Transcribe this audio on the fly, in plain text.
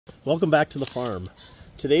Welcome back to the farm.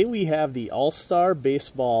 Today we have the All-Star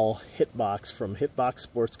Baseball Hitbox from Hitbox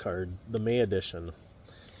Sportscard, the May edition.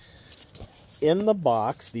 In the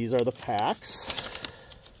box, these are the packs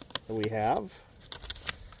that we have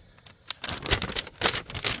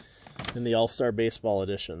in the All-Star Baseball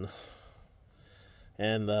edition.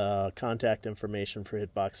 And the contact information for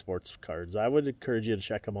Hitbox Sportscards. I would encourage you to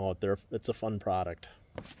check them out. It's a fun product.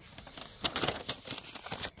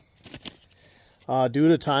 Due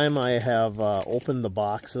to time, I have opened the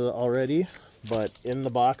box already, but in the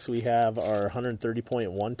box we have our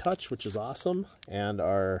 130.1 touch, which is awesome, and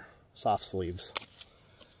our soft sleeves.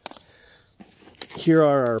 Here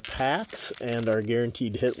are our packs and our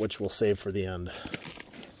guaranteed hit, which we'll save for the end.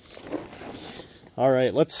 All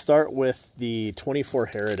right, let's start with the 24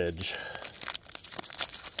 Heritage.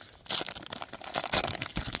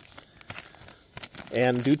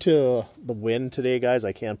 And due to the wind today, guys,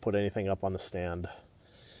 I can't put anything up on the stand.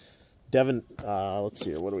 Devin, let's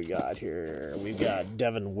see here, what do we got here? We've got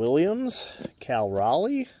Devin Williams, Cal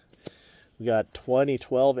Raleigh. We got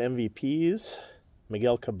 2012 MVPs,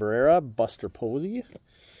 Miguel Cabrera, Buster Posey,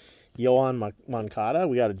 Yohan Moncada.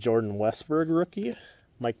 We got a Jordan Westburg rookie,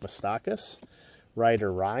 Mike Moustakas,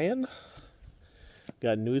 Ryder Ryan. We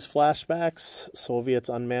got news flashbacks, Soviets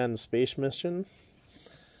unmanned space mission.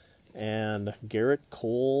 And Garrett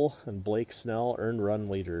Cole and Blake Snell earned run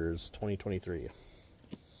leaders 2023.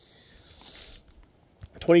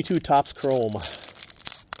 22 Topps Chrome.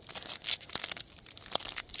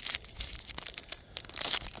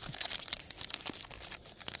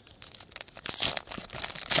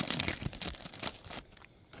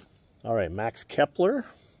 All right, Max Kepler.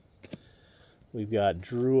 We've got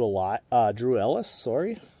Drew Ellis,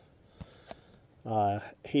 sorry.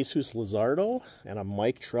 Jesus Luzardo and a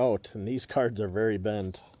Mike Trout, and these cards are very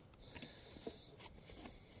bent.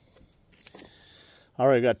 All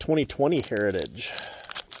right, we got 2020 Heritage.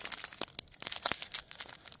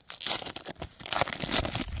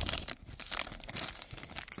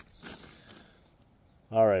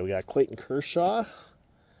 All right, we got Clayton Kershaw,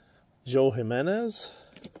 Joe Jimenez.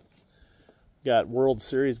 We got World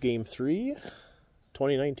Series Game 3,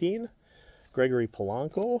 2019, Gregory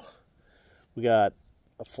Polanco. We got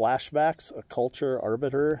flashbacks. A Culture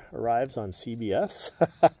Arbiter arrives on CBS.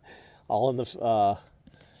 all in the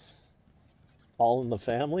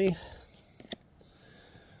family.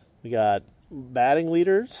 We got batting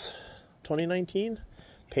leaders 2019.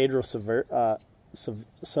 Pedro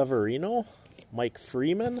Severino, Mike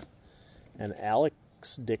Freeman, and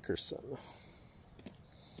Alex Dickerson.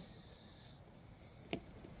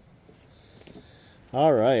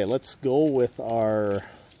 All right, let's go with our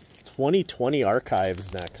 2020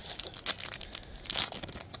 archives next.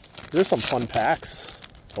 There's some fun packs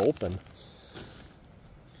to open.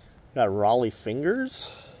 Got Raleigh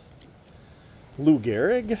Fingers, Lou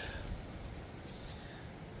Gehrig,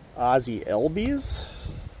 Ozzie Albies,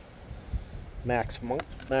 Max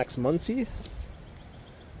Muncy,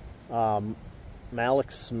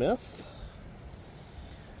 Malik Smith,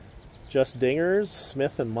 Just Dingers,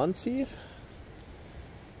 Smith and Muncy.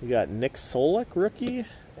 We got Nick Solak, rookie,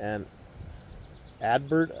 and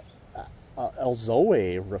Adbert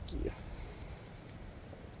Elzoe, rookie.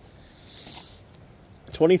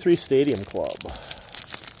 23 Stadium Club.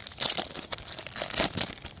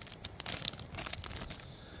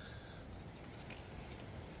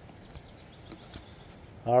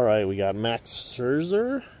 All right, we got Max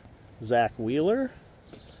Scherzer, Zach Wheeler,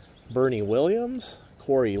 Bernie Williams,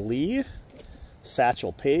 Corey Lee,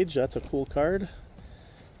 Satchel Paige, that's a cool card,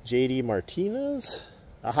 JD Martinez,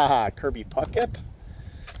 Kirby Puckett,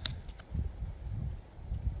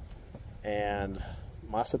 and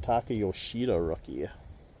Masataka Yoshida, rookie.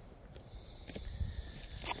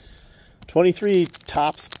 23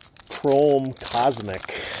 Topps Chrome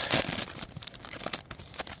Cosmic.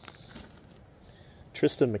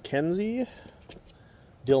 Tristan McKenzie,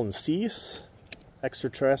 Dylan Cease,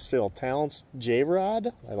 Extraterrestrial Talents,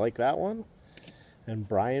 J-Rod, I like that one, and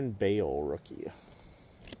Brian Bayo, rookie.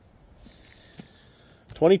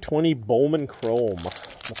 2020 Bowman Chrome,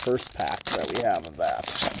 the first pack that we have of that.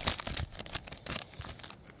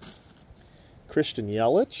 Christian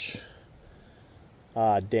Yelich,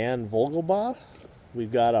 Dan Vogelbaugh.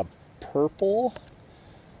 We've got a purple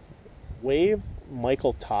wave,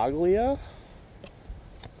 Michael Toglia,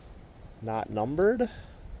 not numbered.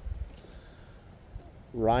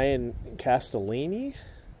 Ryan Castellini,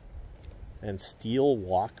 and Steele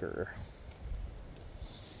Walker.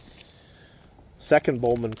 Second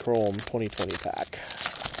Bowman Chrome 2020 pack.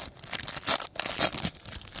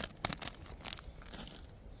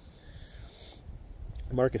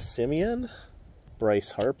 Marcus Semien,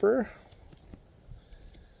 Bryce Harper,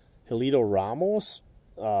 Hilito Ramos,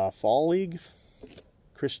 Fall League,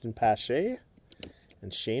 Christian Pache,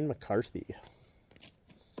 and Shane McCarthy.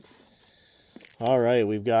 All right,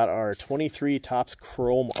 we've got our 23 Topps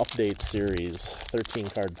Chrome Update Series, 13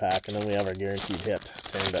 card pack, and then we have our guaranteed hit,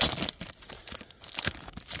 10-bit.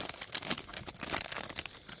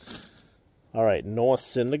 All right, Noah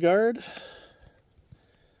Syndergaard,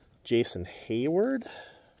 Jason Hayward.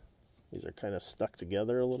 These are kind of stuck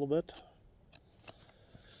together a little bit.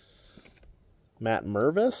 Matt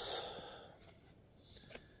Mervis,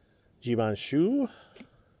 Jiban Shu,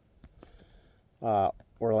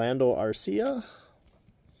 Orlando Arcia,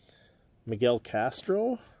 Miguel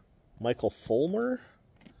Castro, Michael Fulmer,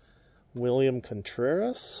 William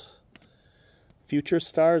Contreras, Future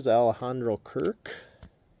Stars Alejandro Kirk,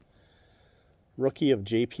 rookie of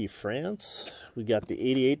JP France. We got the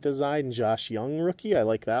 88 design Josh Young rookie. I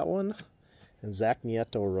like that one. And Zach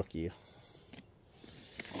Nieto rookie.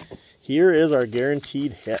 Here is our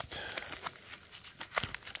guaranteed hit.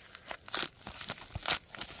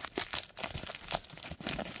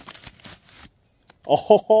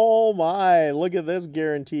 Oh my, look at this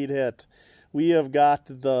guaranteed hit. We have got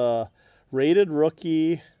the rated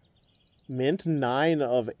rookie mint 9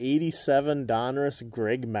 of 87 Donruss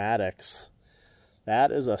Greg Maddux.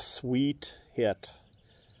 That is a sweet hit.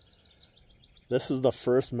 This is the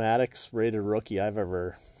first Maddux rated rookie I've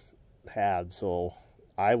ever had, so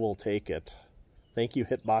I will take it. Thank you,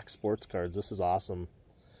 Hitbox Sportscards. This is awesome.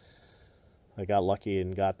 I got lucky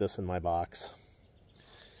and got this in my box.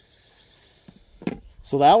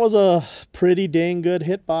 So that was a pretty dang good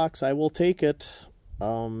Hitbox. I will take it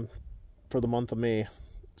for the month of May.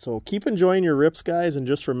 So keep enjoying your rips, guys, and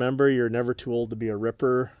just remember you're never too old to be a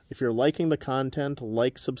ripper. If you're liking the content,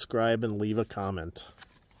 like, subscribe, and leave a comment.